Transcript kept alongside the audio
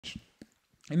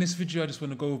In this video, I just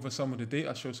want to go over some of the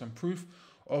data, show some proof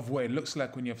of what it looks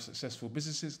like when you have successful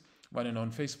businesses running on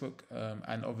Facebook,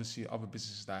 and obviously other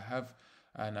businesses that I have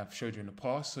and I've showed you in the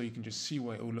past, so you can just see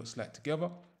what it all looks like together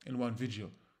in one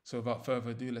video. So without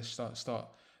further ado, let's start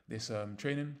this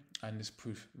training and this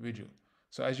proof video.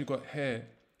 So as you got here,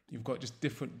 you've got just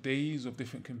different days of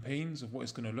different campaigns of what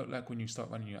it's going to look like when you start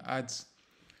running your ads.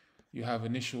 You have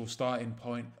initial starting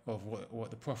point of what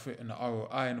the profit and the ROI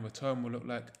and the return will look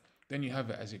like. Then you have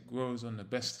it as it grows on the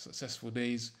best successful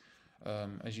days,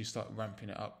 as you start ramping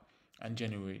it up and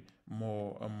generate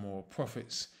more and more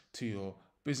profits to your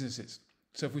businesses.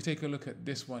 So if we take a look at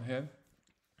this one here,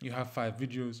 you have 5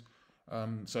 videos.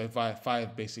 So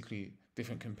five basically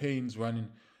different campaigns running.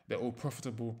 They're all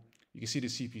profitable. You can see the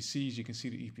CPCs, you can see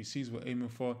the EPCs we're aiming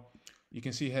for. You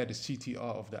can see here the CTR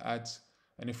of the ads.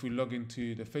 And if we log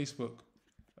into the Facebook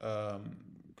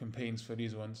campaigns for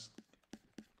these ones,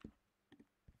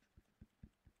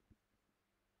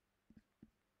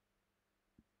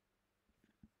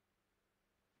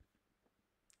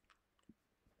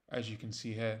 as you can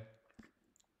see here,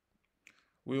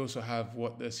 we also have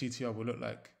what the CTR will look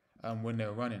like when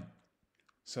they're running.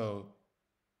 So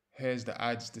here's the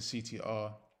ads, the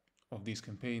CTR of these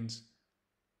campaigns.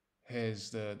 Here's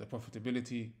the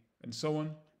profitability and so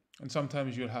on. And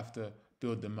sometimes you'll have to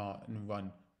build them out and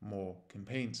run more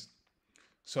campaigns.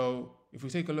 So if we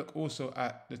take a look also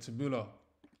at the Taboola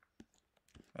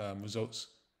results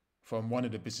from one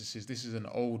of the businesses, this is an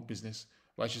old business,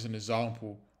 but it's just an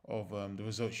example of the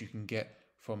results you can get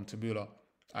from Taboola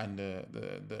and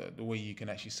the way you can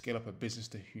actually scale up a business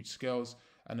to huge scales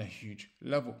and a huge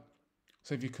level.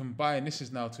 So if you combine, this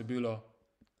is now Taboola,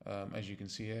 as you can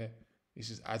see here, this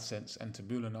is AdSense and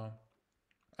Taboola now.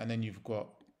 And then you've got,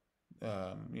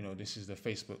 this is the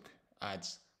Facebook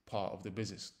ads part of the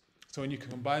business. So when you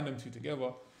combine them two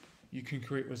together, you can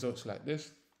create results like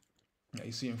this that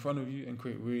you see in front of you and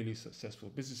create really successful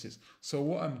businesses. So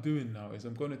what I'm doing now is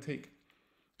I'm going to take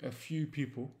a few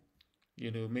people,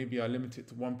 maybe I limit it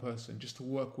to one person just to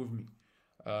work with me.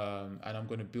 And I'm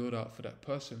going to build out for that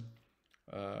person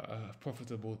a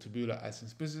profitable Taboola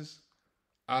AdSense business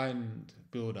and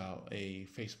build out a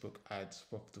Facebook ads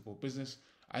profitable business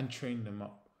and train them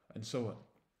up and so on.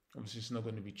 Obviously, it's not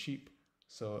going to be cheap.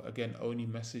 So again, only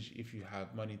message if you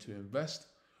have money to invest.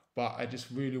 But I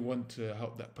just really want to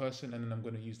help that person, and then I'm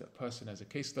going to use that person as a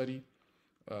case study,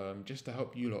 just to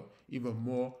help you lot even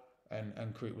more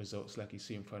and create results like you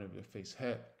see in front of your face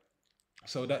here.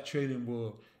 So that training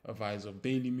will advise of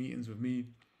daily meetings with me,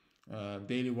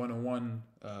 daily one-on-one,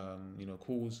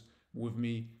 calls with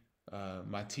me,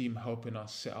 my team helping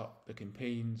us set up the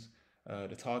campaigns,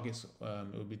 the targets.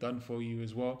 It will be done for you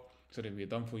as well. So there'll be a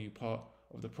done for you part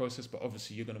of the process, but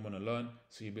obviously you're going to want to learn,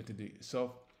 so you'll be able to do it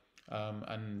yourself.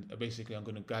 And basically I'm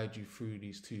going to guide you through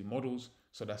these 2 models.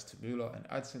 So that's Taboola and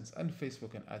AdSense and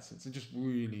Facebook and AdSense, and just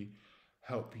really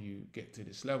help you get to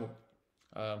this level.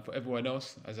 For everyone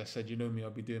else, as I said, me, I'll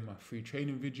be doing my free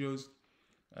training videos.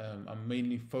 I'm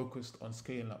mainly focused on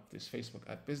scaling up this Facebook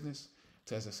ad business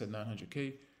to, as I said,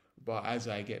 900K. But as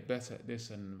I get better at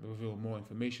this and reveal more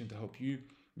information to help you,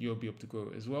 you'll be able to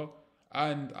grow as well.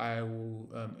 And I will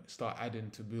start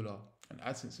adding Taboola and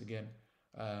AdSense again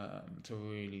to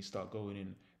really start going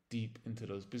in deep into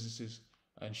those businesses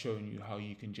and showing you how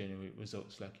you can generate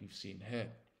results like you've seen here.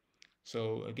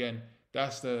 So again,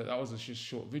 that was a just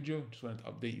short video. Just wanted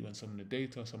to update you on some of the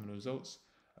data, some of the results,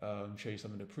 show you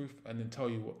some of the proof, and then tell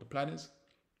you what the plan is,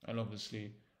 and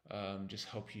obviously just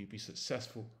help you be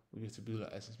successful with your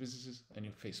Taboola AdSense businesses and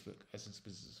your Facebook AdSense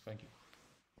businesses. Thank you.